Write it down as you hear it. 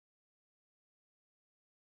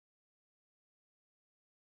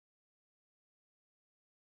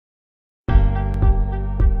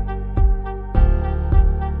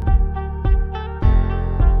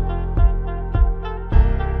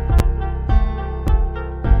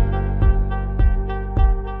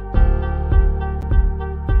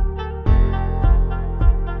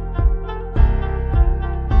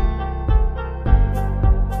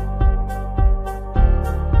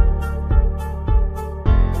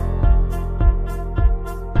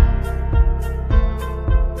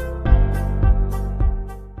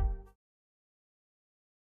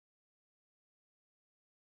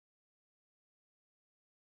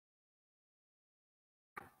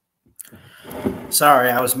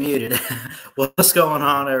Sorry, I was muted. What's going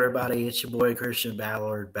on, everybody? It's your boy Christian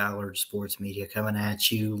Ballard Sports Media, coming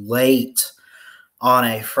at you late on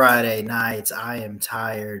a Friday night. I am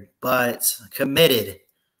tired, but committed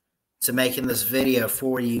to making this video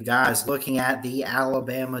for you guys, looking at the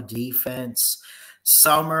Alabama defense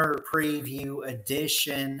summer preview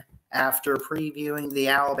edition after previewing the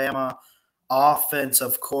Alabama offense,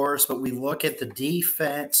 of course, but we look at the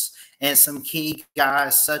defense and some key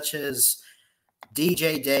guys such as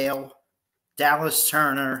DJ Dale, Dallas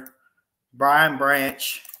Turner, Brian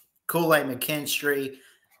Branch, Kool-Aid McKinstry,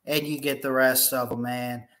 and you get the rest of them,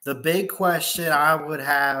 man. The big question I would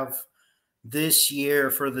have this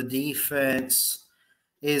year for the defense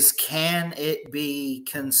is, can it be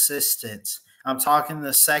consistent? I'm talking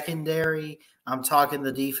the secondary. I'm talking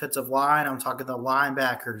the defensive line. I'm talking the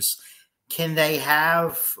linebackers. Can they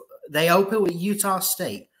open with Utah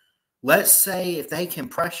State. Let's say if they can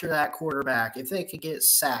pressure that quarterback, if they could get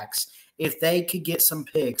sacks, if they could get some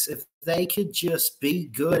picks, if they could just be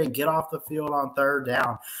good and get off the field on third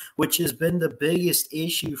down, which has been the biggest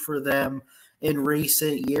issue for them in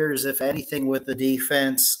recent years, if anything, with the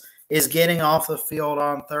defense, is getting off the field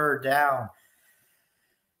on third down.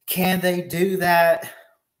 Can they do that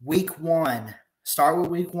week one? Start with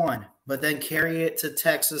week one, but then carry it to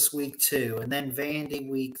Texas week 2, and then Vandy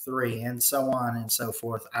week 3, and so on and so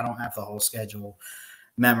forth. I don't have the whole schedule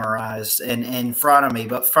memorized in front of me.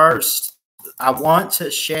 But first, I want to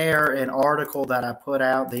share an article that I put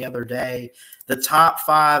out the other day, the top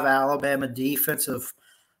 5 Alabama defensive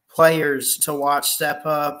players to watch step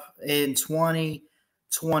up in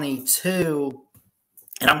 2022.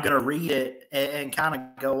 And I'm going to read it and kind of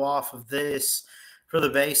go off of this for the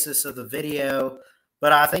basis of the video.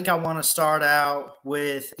 But I think I want to start out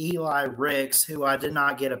with Eli Ricks, who I did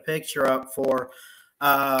not get a picture up for.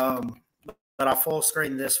 But I'll full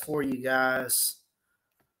screen this for you guys.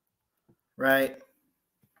 Right?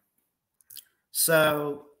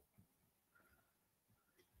 So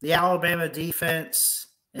the Alabama defense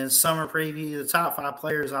in summer preview, the top 5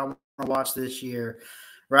 players I want to watch this year.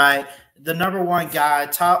 Right? The number 1 guy,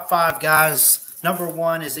 top 5 guys, number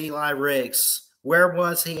 1 is Eli Ricks. Where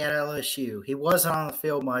was he at LSU? He wasn't on the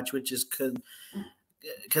field much, which is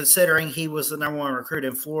considering he was the number 1 recruit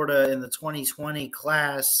in Florida in the 2020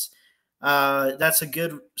 class. That's a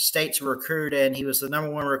good state to recruit in. He was the number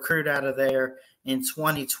 1 recruit out of there in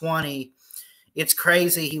 2020. It's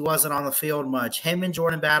crazy he wasn't on the field much. Him and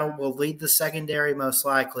Jordan Battle will lead the secondary most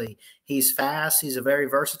likely. He's fast. He's a very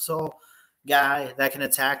versatile guy that can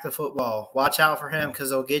attack the football. Watch out for him because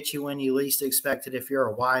he'll get you when you least expect it if you're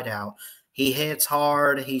a wideout. He hits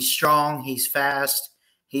hard. He's strong. He's fast.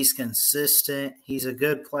 He's consistent. He's a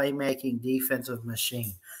good playmaking defensive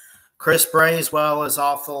machine. Chris Braswell is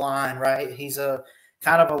off the line, right? He's a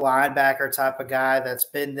kind of a linebacker type of guy that's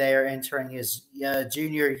been there entering his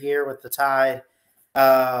junior year with the Tide.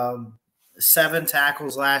 7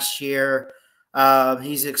 tackles last year.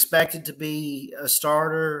 He's expected to be a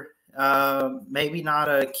starter. Maybe not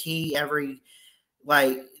a key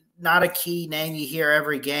not a key name you hear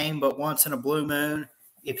every game, but once in a blue moon,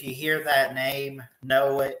 if you hear that name,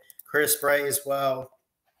 know it. Chris Braswell,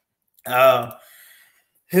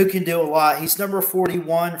 who can do a lot. He's number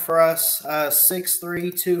 41 for us,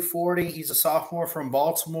 6'3", 240. He's a sophomore from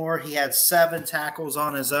Baltimore. He had 7 tackles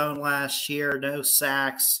on his own last year, no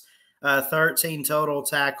sacks, 13 total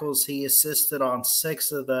tackles. He assisted on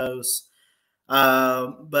 6 of those.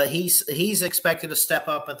 But he's expected to step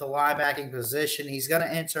up at the linebacking position. He's going to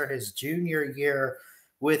enter his junior year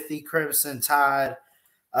with the Crimson Tide.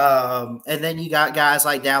 And then you got guys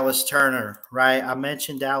like Dallas Turner, right? I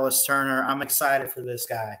mentioned Dallas Turner. I'm excited for this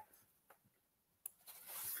guy.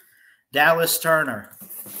 Dallas Turner.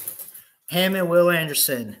 Him and Will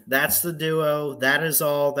Anderson, that's the duo. That is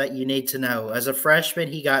all that you need to know. As a freshman,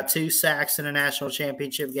 he got 2 sacks in a national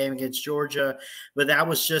championship game against Georgia, but that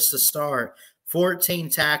was just the start. 14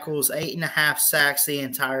 tackles, 8.5 sacks the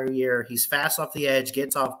entire year. He's fast off the edge,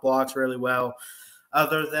 gets off blocks really well.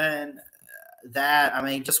 Other than that, I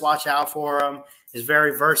mean, just watch out for him. He's a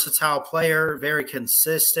very versatile player, very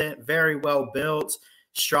consistent, very well built,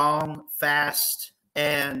 strong, fast,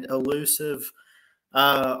 and elusive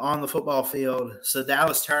on the football field. So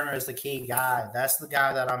Dallas Turner is the key guy. That's the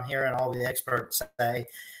guy that I'm hearing all the experts say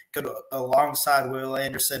could, alongside Will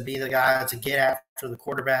Anderson, be the guy to get after the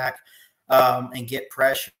quarterback and get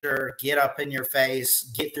pressure, get up in your face,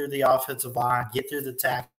 get through the offensive line, get through the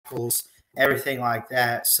tackles, everything like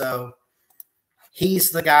that. So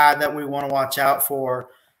he's the guy that we want to watch out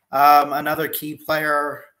for. Another key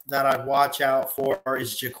player that I'd watch out for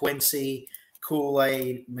is JaQuincy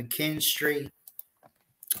Kool-Aid McKinstry.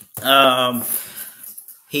 Um,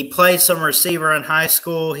 he played some receiver in high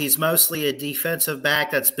school. He's mostly a defensive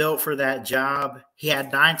back that's built for that job. He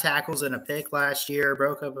had 9 tackles and a pick last year,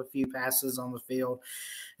 broke up a few passes on the field.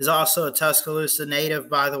 He's also a Tuscaloosa native,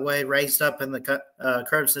 by the way, raised up in the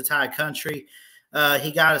Crimson Tide country.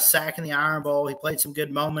 He got a sack in the Iron Bowl. He played some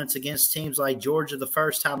good moments against teams like Georgia the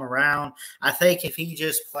first time around. I think if he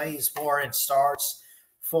just plays more and starts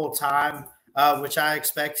full time, which I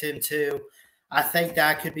expect him to, I think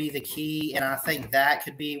that could be the key, and I think that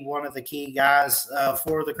could be one of the key guys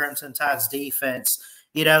for the Crimson Tide's defense.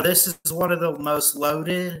 You know, this is one of the most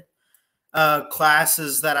loaded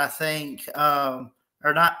classes that I think,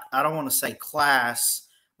 or not, I don't want to say class,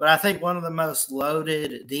 but I think one of the most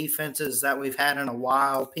loaded defenses that we've had in a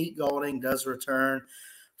while. Pete Golding does return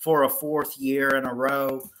for a 4th year in a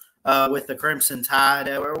row with the Crimson Tide.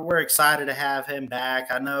 We're excited to have him back.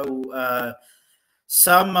 I know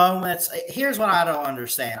some moments. Here's what I don't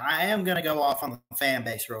understand. I am going to go off on the fan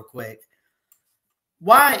base real quick.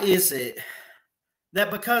 Why is it that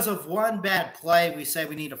because of one bad play, we say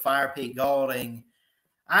we need to fire Pete Golding?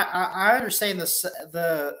 I understand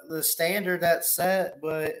the standard that's set,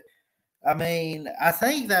 but I mean, I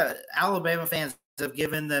think that Alabama fans have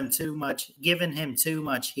given him too much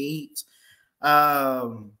heat.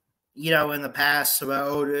 You know, in the past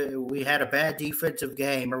about we had a bad defensive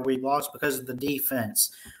game or we lost because of the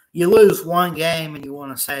defense. You lose one game and you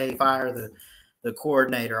want to say fire the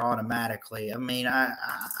coordinator automatically. I mean, I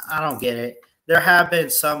don't get it. There have been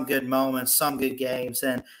some good moments, some good games,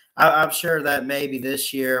 and I'm sure that maybe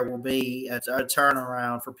this year will be a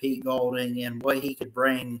turnaround for Pete Golding and what he could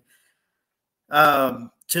bring to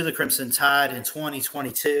the Crimson Tide in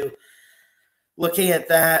 2022. Looking at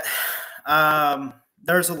that,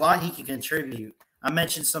 there's a lot he can contribute. I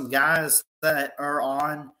mentioned some guys that are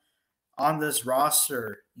on this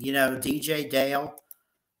roster. You know, DJ Dale,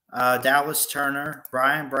 Dallas Turner,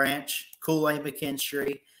 Brian Branch, Kool-Aid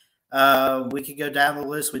McKinstry. We could go down the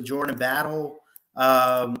list with Jordan Battle,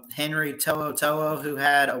 Henry To'o, who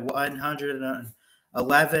had a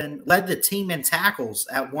 111, led the team in tackles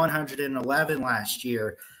at 111 last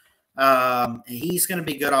year. He's going to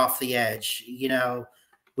be good off the edge. You know,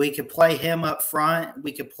 we could play him up front.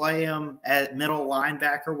 We could play him at middle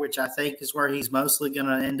linebacker, which I think is where he's mostly going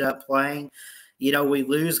to end up playing. You know, we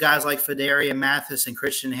lose guys like Fedarian Mathis and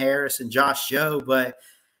Christian Harris and Josh Joe, but,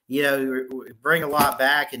 you know, we bring a lot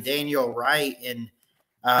back, and Daniel Wright, and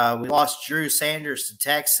we lost Drew Sanders to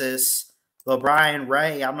Texas. Well, Brian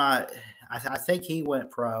Ray, I think he went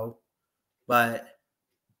pro, but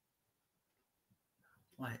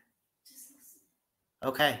what?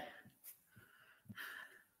 Okay.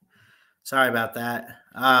 Sorry about that.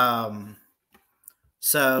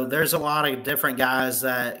 So there's a lot of different guys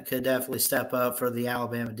that could definitely step up for the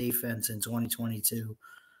Alabama defense in 2022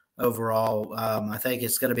 overall. I think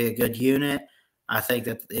it's going to be a good unit. I think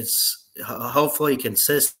that it's hopefully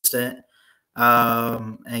consistent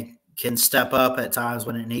and can step up at times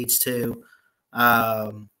when it needs to.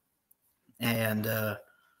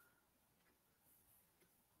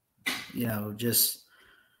 You know, just –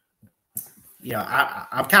 you know,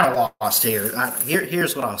 I'm kind of lost here.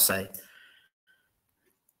 Here's what I'll say.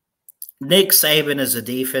 Nick Saban is a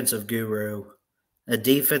defensive guru, a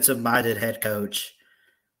defensive-minded head coach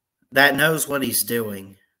that knows what he's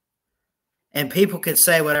doing. And people can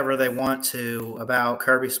say whatever they want to about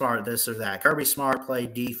Kirby Smart, this or that. Kirby Smart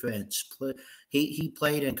played defense. He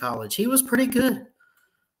played in college. He was pretty good.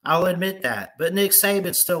 I'll admit that. But Nick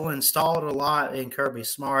Saban still installed a lot in Kirby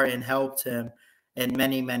Smart and helped him in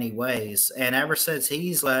many, many ways. And ever since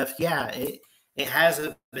he's left, yeah, it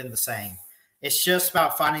hasn't been the same. It's just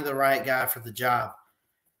about finding the right guy for the job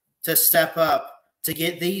to step up, to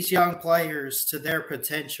get these young players to their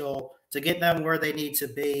potential, to get them where they need to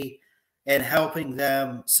be, and helping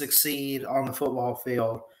them succeed on the football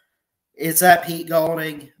field. Is that Pete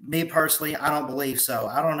Golding? Me personally, I don't believe so.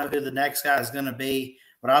 I don't know who the next guy is going to be,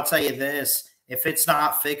 but I'll tell you this. If it's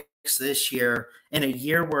not fixed this year, in a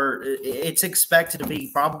year where it's expected to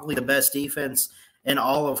be probably the best defense in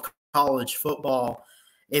all of college football,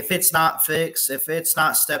 if it's not fixed, if it's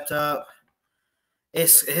not stepped up,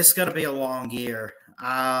 it's going to be a long year.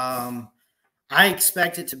 I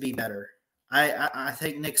expect it to be better. I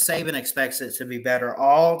think Nick Saban expects it to be better.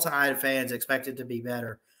 All Tide fans expect it to be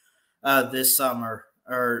better this summer,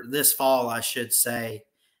 or this fall, I should say.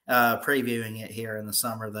 Previewing it here in the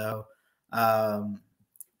summer, though.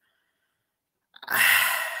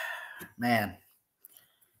 Man,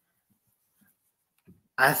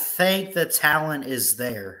 I think the talent is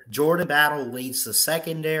there. Jordan Battle leads the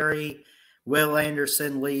secondary. Will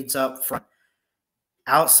Anderson leads up front.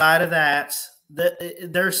 Outside of that,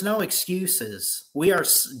 there's no excuses. We are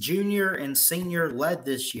junior and senior led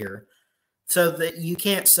this year. So that you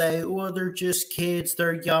can't say, well, they're just kids,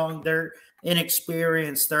 they're young, they're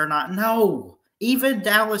inexperienced, they're not. No, even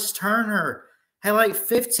Dallas Turner had like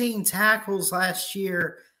 15 tackles last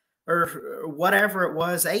year or whatever it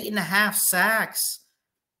was, 8.5 sacks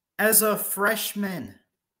as a freshman.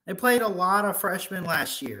 They played a lot of freshmen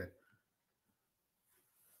last year.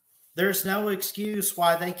 There's no excuse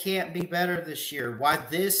why they can't be better this year, why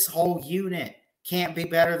this whole unit can't be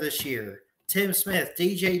better this year. Tim Smith,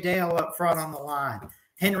 DJ Dale up front on the line,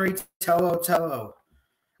 Henry To'o.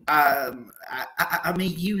 I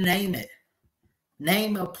mean, you name it.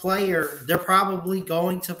 Name a player they're probably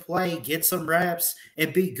going to play, get some reps,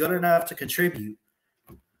 and be good enough to contribute.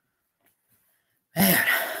 Man.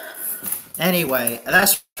 Anyway,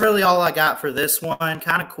 that's really all I got for this one.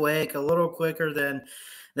 Kind of quick, a little quicker than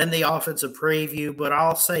the offensive preview, but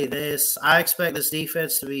I'll say this. I expect this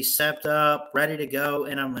defense to be stepped up, ready to go,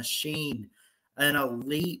 in a machine, an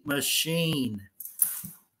elite machine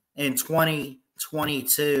in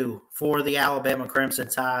 2022 for the Alabama Crimson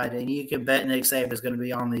Tide, and you can bet Nick Saban is going to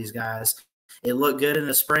be on these guys. It looked good in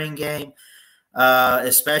the spring game,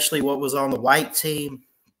 especially what was on the white team.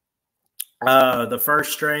 The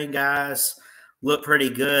first string guys looked pretty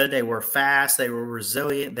good. They were fast. They were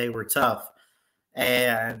resilient. They were tough.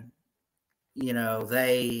 And, you know,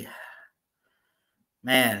 they're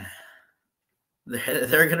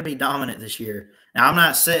going to be dominant this year. Now, I'm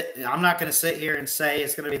not going to sit here and say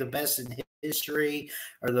it's going to be the best in history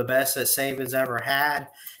or the best that Saban's ever had.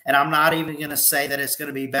 And I'm not even going to say that it's going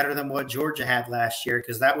to be better than what Georgia had last year,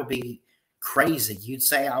 because that would be crazy. You'd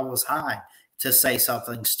say I was high to say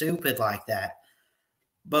something stupid like that.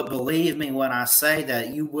 But believe me when I say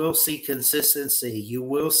that you will see consistency. You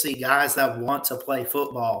will see guys that want to play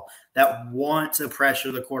football, that want to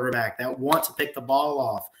pressure the quarterback, that want to pick the ball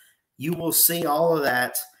off. You will see all of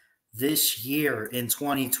that this year in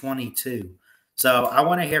 2022. So I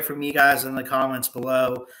want to hear from you guys in the comments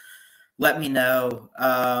below. Let me know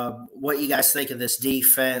what you guys think of this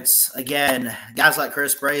defense. Again, guys like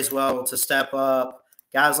Chris Braswell to step up.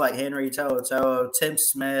 Guys like Henry To'o, Tim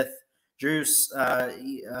Smith,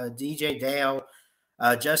 DJ Dale,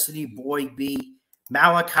 Justin Eboigbe.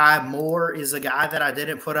 Malachi Moore is a guy that I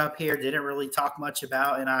didn't put up here, didn't really talk much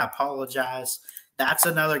about, and I apologize. That's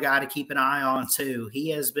another guy to keep an eye on too. He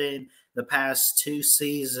has been the past 2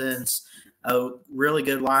 seasons a really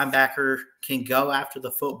good linebacker, can go after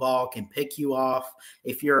the football, can pick you off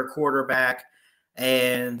if you're a quarterback,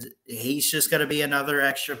 and he's just going to be another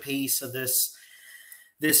extra piece of this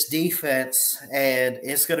defense, and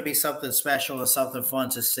it's going to be something special and something fun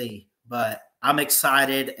to see. But I'm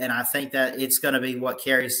excited, and I think that it's going to be what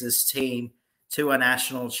carries this team to a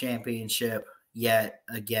national championship yet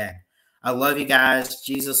again. I love you guys.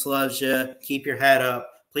 Jesus loves you. Keep your head up.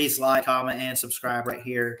 Please like, comment, and subscribe right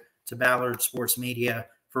here to Ballard Sports Media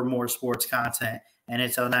for more sports content. And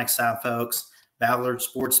until next time, folks, Ballard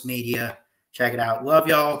Sports Media. Check it out. Love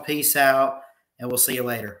y'all. Peace out, and we'll see you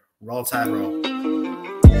later. Roll Tide, roll.